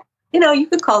people. you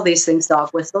could call these things dog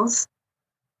whistles.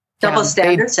 Double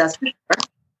standards, that's for sure.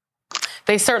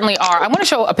 They certainly are. I want to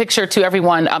show a picture to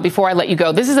everyone before I let you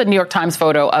go. This is a New York Times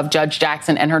photo of Judge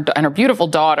Jackson and her beautiful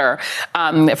daughter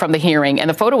from the hearing. And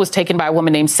the photo was taken by a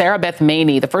woman named Sarah Beth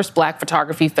Maney, the first Black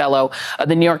photography fellow of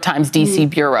the New York Times D.C.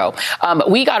 Bureau.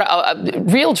 We got a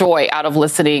real joy out of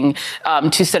listening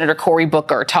to Senator Cory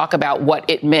Booker talk about what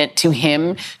it meant to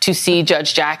him to see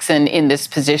Judge Jackson in this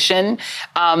position.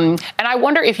 And I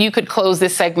wonder if you could close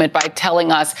this segment by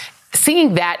telling us,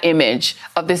 seeing that image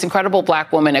of this incredible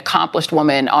Black woman, accomplished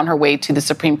woman on her way to the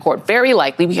Supreme Court, very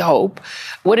likely, we hope,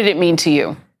 what did it mean to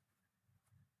you?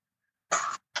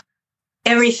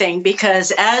 Everything,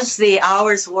 because as the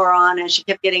hours wore on and she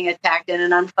kept getting attacked in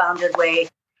an unfounded way,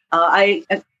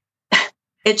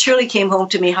 it truly came home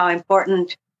to me how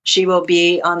important she will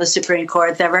be on the Supreme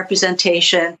Court. That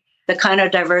representation, the kind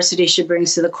of diversity she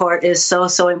brings to the court is so,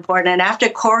 so important. And after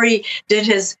Cory did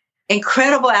his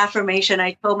incredible affirmation,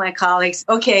 I told my colleagues,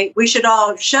 okay, we should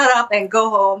all shut up and go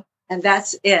home. And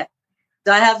that's it.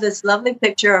 So I have this lovely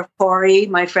picture of Cory,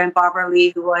 my friend Barbara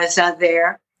Lee, who was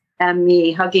there, and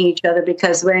me hugging each other,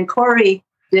 because when Cory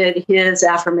did his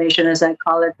affirmation, as I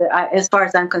call it, as far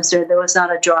as I'm concerned, there was not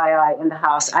a dry eye in the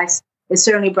house. It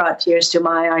certainly brought tears to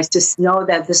my eyes to know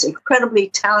that this incredibly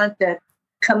talented,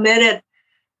 committed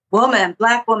woman,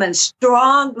 Black woman,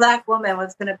 strong Black woman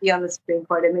was going to be on the Supreme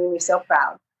Court. It made me so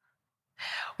proud.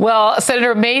 Well,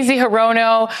 Senator Mazie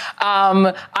Hirono,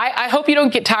 I hope you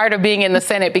don't get tired of being in the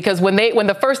Senate, because when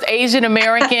the first Asian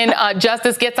American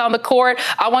justice gets on the court,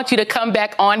 I want you to come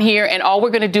back on here, and all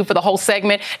we're going to do for the whole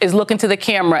segment is look into the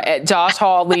camera at Josh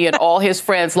Hawley and all his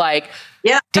friends like,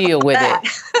 deal with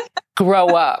it. Grow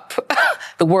up.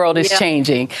 The world is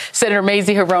changing. Senator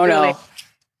Mazie Hirono,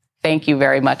 thank you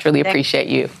very much. Really appreciate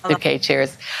you. Okay,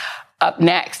 cheers. Up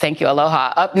next, thank you,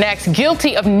 aloha. Up next,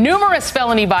 guilty of numerous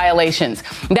felony violations.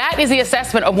 That is the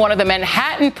assessment of one of the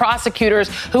Manhattan prosecutors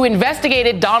who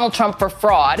investigated Donald Trump for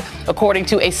fraud, according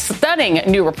to a stunning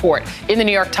new report in the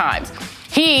New York Times.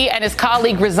 He and his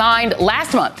colleague resigned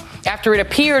last month after it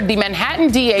appeared the Manhattan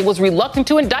DA was reluctant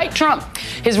to indict Trump.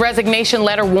 His resignation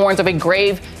letter warns of a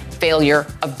grave failure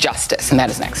of justice, and that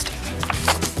is next.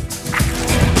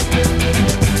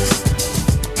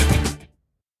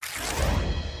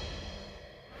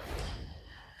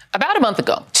 About a month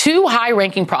ago, two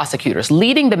high-ranking prosecutors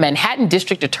leading the Manhattan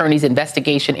District Attorney's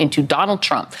investigation into Donald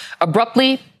Trump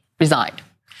abruptly resigned.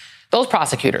 Those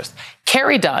prosecutors,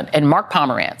 Carrie Dunn and Mark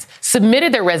Pomerantz,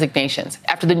 submitted their resignations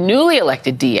after the newly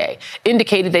elected DA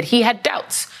indicated that he had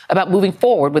doubts about moving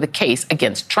forward with a case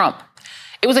against Trump.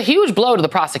 It was a huge blow to the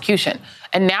prosecution,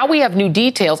 and now we have new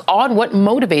details on what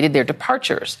motivated their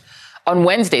departures. On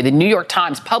Wednesday, the New York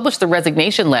Times published the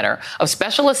resignation letter of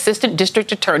Special Assistant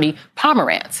District Attorney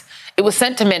Pomerantz. It was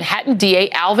sent to Manhattan DA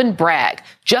Alvin Bragg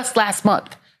just last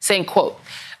month, saying, quote,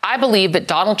 I believe that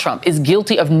Donald Trump is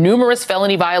guilty of numerous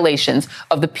felony violations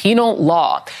of the penal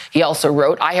law. He also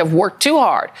wrote, I have worked too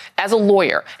hard as a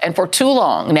lawyer and for too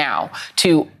long now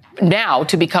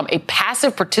to become a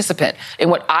passive participant in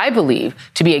what I believe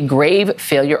to be a grave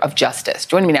failure of justice.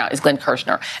 Joining me now is Glenn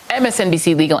Kirshner,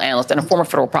 MSNBC legal analyst and a former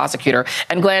federal prosecutor.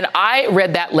 And Glenn, I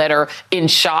read that letter in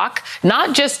shock,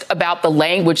 not just about the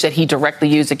language that he directly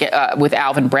used with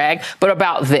Alvin Bragg, but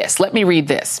about this. Let me read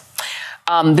this.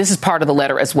 This is part of the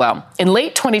letter as well. In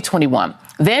late 2021,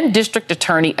 then District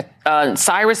Attorney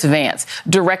Cyrus Vance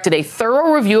directed a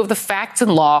thorough review of the facts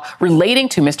and law relating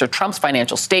to Mr. Trump's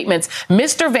financial statements.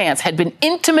 Mr. Vance had been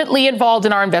intimately involved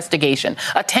in our investigation,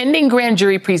 attending grand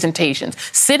jury presentations,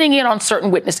 sitting in on certain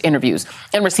witness interviews,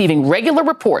 and receiving regular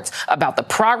reports about the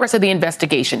progress of the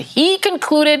investigation. He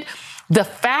concluded the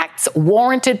facts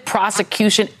warranted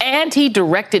prosecution, and he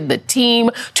directed the team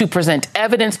to present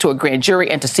evidence to a grand jury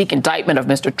and to seek indictment of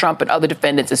Mr. Trump and other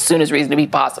defendants as soon as reasonably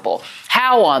possible.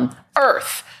 How on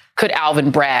earth could Alvin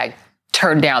Bragg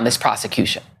turn down this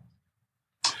prosecution?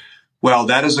 Well,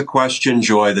 that is a question,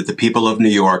 Joy, that the people of New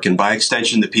York, and by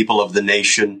extension, the people of the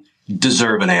nation,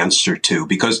 deserve an answer to.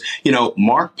 Because,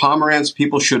 Mark Pomerantz,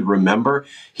 people should remember,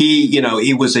 he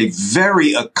was a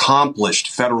very accomplished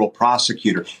federal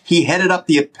prosecutor. He headed up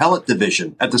the appellate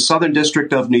division at the Southern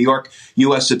District of New York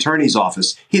U.S. Attorney's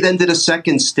Office. He then did a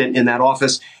second stint in that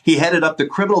office. He headed up the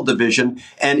criminal division.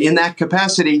 And in that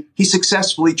capacity, he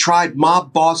successfully tried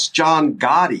mob boss John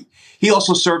Gotti. He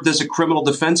also served as a criminal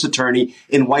defense attorney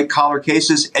in white-collar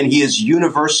cases, and he is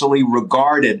universally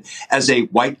regarded as a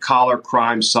white-collar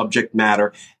crime subject subject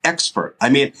matter expert. I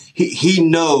mean, he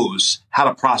knows how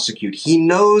to prosecute. He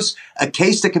knows a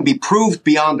case that can be proved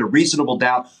beyond a reasonable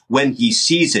doubt when he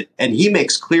sees it. And he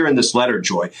makes clear in this letter,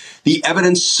 Joy, the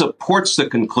evidence supports the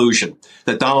conclusion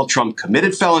that Donald Trump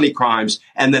committed felony crimes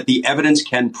and that the evidence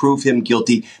can prove him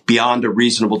guilty beyond a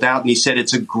reasonable doubt. And he said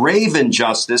it's a grave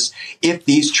injustice if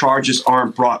these charges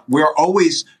aren't brought. We're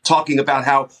always talking about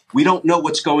how we don't know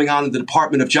what's going on in the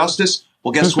Department of Justice.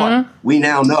 Well, guess what? We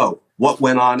now know what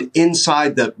went on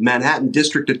inside the Manhattan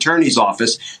District Attorney's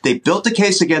office. They built a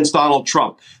case against Donald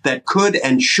Trump that could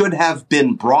and should have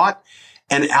been brought,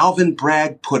 and Alvin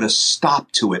Bragg put a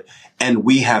stop to it. And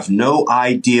we have no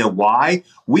idea why.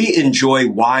 We enjoy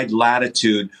wide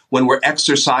latitude when we're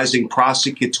exercising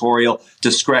prosecutorial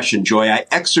discretion, Joy. I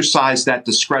exercised that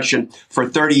discretion for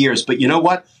 30 years. But you know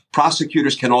what?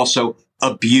 Prosecutors can also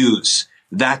abuse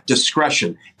that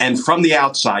discretion. And from the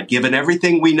outside, given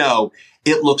everything we know,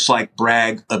 it looks like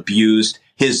Bragg abused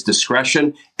his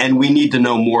discretion, and we need to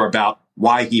know more about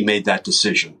why he made that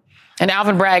decision. And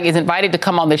Alvin Bragg is invited to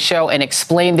come on the show and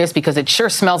explain this because it sure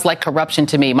smells like corruption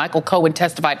to me. Michael Cohen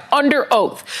testified under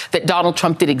oath that Donald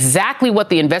Trump did exactly what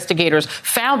the investigators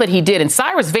found that he did. And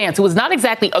Cyrus Vance, who was not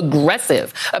exactly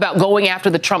aggressive about going after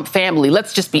the Trump family,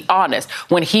 let's just be honest,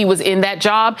 when he was in that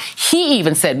job, he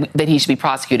even said that he should be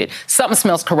prosecuted. Something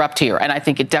smells corrupt here, and I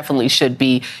think it definitely should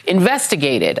be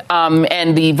investigated.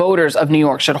 And the voters of New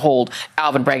York should hold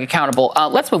Alvin Bragg accountable.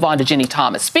 Let's move on to Ginny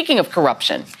Thomas. Speaking of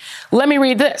corruption, let me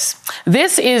read this.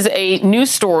 This is a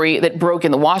news story that broke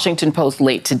in the Washington Post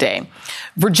late today.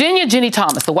 Virginia Ginny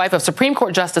Thomas, the wife of Supreme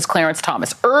Court Justice Clarence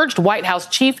Thomas, urged White House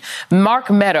Chief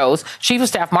of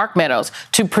Staff Mark Meadows,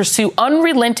 to pursue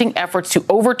unrelenting efforts to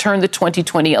overturn the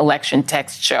 2020 election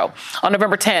text show. On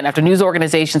November 10, after news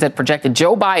organizations had projected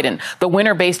Joe Biden the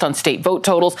winner based on state vote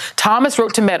totals, Thomas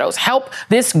wrote to Meadows, "Help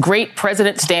this great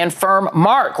president stand firm,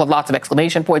 Mark," with lots of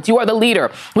exclamation points. "You are the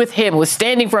leader. With him, who is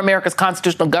standing for America's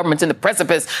constitutional government's in the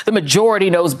precipice, the majority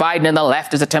knows Biden and the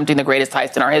left is attempting the greatest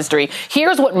heist in our history."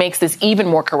 Here's what makes this even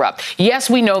more corrupt. Yes,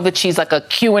 we know that she's like a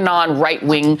QAnon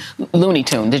right-wing Looney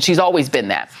Tune, that she's always been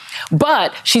that.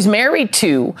 But she's married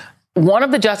to one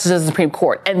of the justices of the Supreme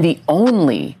Court and the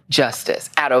only justice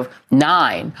out of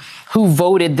 9 who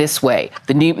voted this way.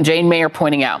 Jane Mayer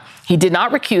pointing out, he did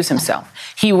not recuse himself.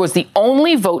 He was the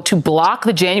only vote to block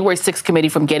the January 6th committee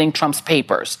from getting Trump's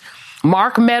papers.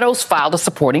 Mark Meadows filed a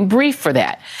supporting brief for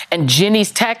that, and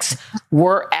Ginny's texts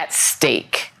were at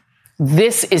stake.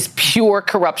 This is pure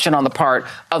corruption on the part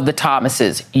of the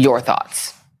Thomases. Your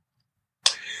thoughts?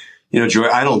 You know, Joy,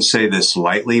 I don't say this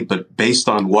lightly, but based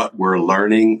on what we're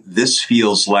learning, this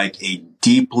feels like a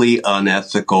deeply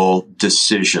unethical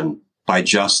decision by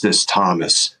Justice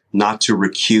Thomas not to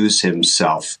recuse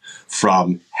himself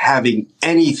from having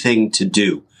anything to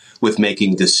do with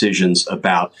making decisions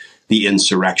about the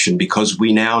insurrection, because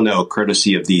we now know,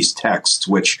 courtesy of these texts,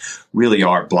 which really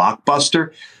are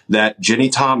blockbuster, that Ginny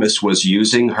Thomas was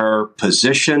using her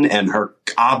position and her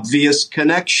obvious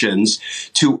connections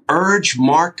to urge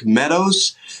Mark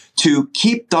Meadows to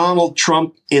keep Donald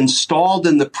Trump installed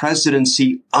in the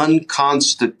presidency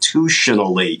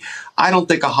unconstitutionally. I don't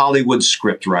think a Hollywood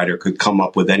scriptwriter could come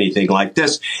up with anything like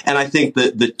this. And I think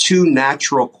that the two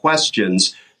natural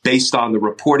questions based on the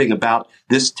reporting about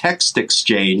this text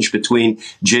exchange between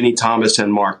Ginny Thomas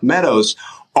and Mark Meadows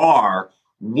are,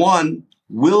 one,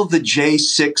 will the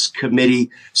J6 committee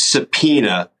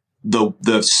subpoena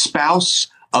the spouse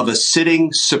of a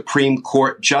sitting Supreme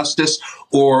Court justice,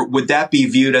 or would that be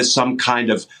viewed as some kind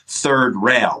of third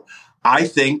rail? I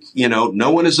think,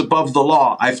 no one is above the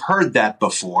law. I've heard that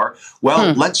before.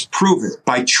 Well, let's prove it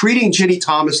by treating Ginny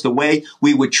Thomas the way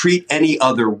we would treat any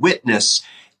other witness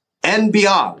and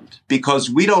beyond,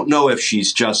 because we don't know if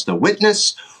she's just a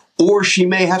witness or she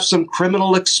may have some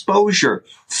criminal exposure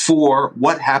for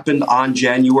what happened on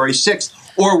January 6th,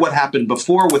 or what happened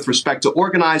before with respect to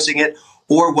organizing it,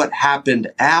 or what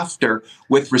happened after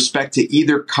with respect to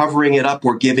either covering it up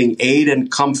or giving aid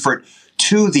and comfort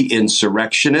to the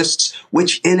insurrectionists,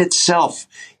 which in itself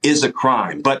is a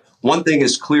crime. But one thing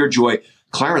is clear, Joy,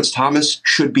 Clarence Thomas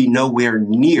should be nowhere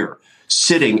near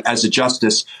sitting as a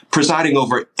justice presiding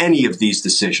over any of these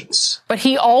decisions. But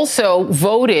he also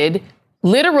voted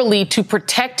literally to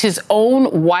protect his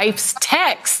own wife's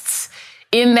texts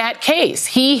in that case.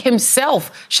 He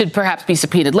himself should perhaps be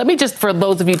subpoenaed. Let me just, for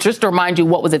those of you, just to remind you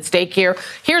what was at stake here.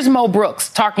 Here's Mo Brooks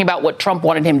talking about what Trump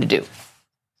wanted him to do.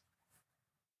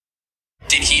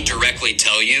 Did he directly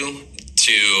tell you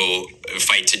to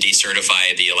fight to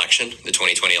decertify the election, the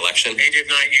 2020 election? He did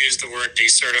not use the word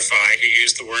decertify. He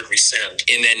used the word rescind.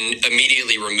 And then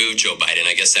immediately remove Joe Biden.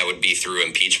 I guess that would be through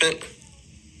impeachment?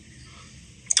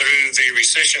 through the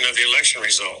rescission of the election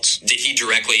results. Did he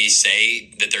directly say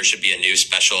that there should be a new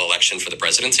special election for the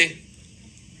presidency?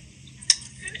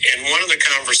 In one of the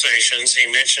conversations,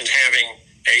 he mentioned having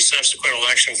a subsequent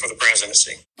election for the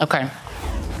presidency. Okay.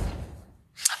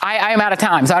 I am out of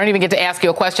time, so I don't even get to ask you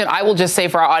a question. I will just say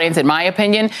for our audience, in my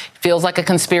opinion, feels like a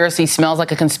conspiracy, smells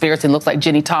like a conspiracy, and looks like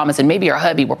Ginny Thomas and maybe her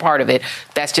hubby were part of it.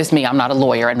 That's just me. I'm not a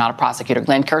lawyer and not a prosecutor.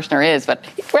 Glenn Kirshner is, but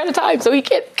we're out of time, so he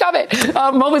can't comment.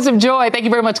 Moments of joy. Thank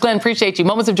you very much, Glenn. Appreciate you.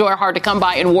 Moments of joy are hard to come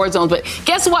by in war zones, but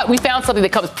guess what? We found something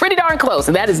that comes pretty darn close,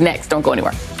 and that is next. Don't go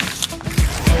anywhere.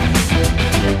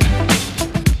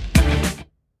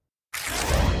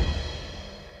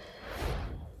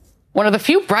 One of the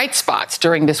few bright spots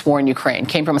during this war in Ukraine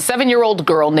came from a 7-year-old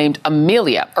girl named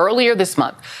Amelia earlier this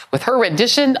month with her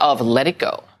rendition of Let It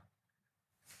Go.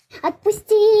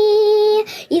 Отпусти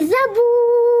и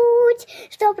забудь,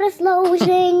 что прошло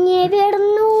уже не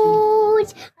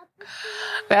вернуть.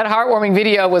 That heartwarming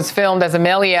video was filmed as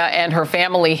Amelia and her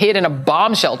family hid in a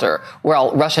bomb shelter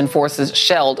while Russian forces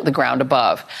shelled the ground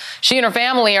above. She and her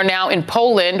family are now in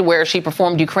Poland, where she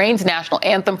performed Ukraine's national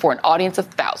anthem for an audience of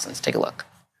thousands. Take a look.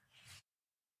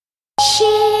 Ще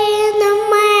не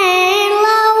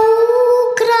вмерла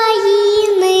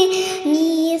України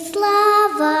ні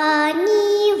слава,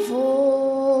 ні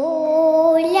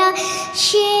воля.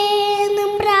 Ще не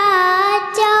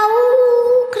браття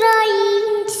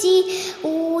українці,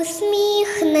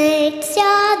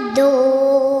 усміхнеться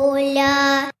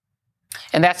доля.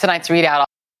 And that's tonight's ReidOut.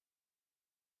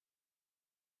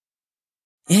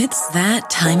 It's that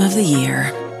time of the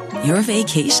year. Your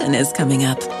vacation is coming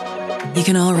up. You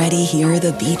can already hear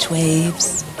the beach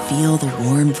waves, feel the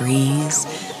warm breeze,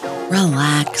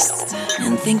 relax,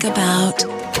 and think about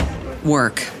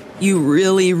work. You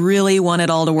really, really want it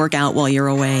all to work out while you're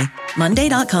away.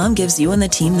 Monday.com gives you and the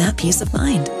team that peace of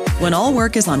mind. When all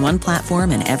work is on one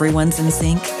platform and everyone's in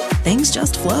sync, things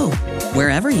just flow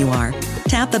wherever you are.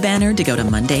 Tap the banner to go to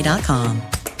Monday.com.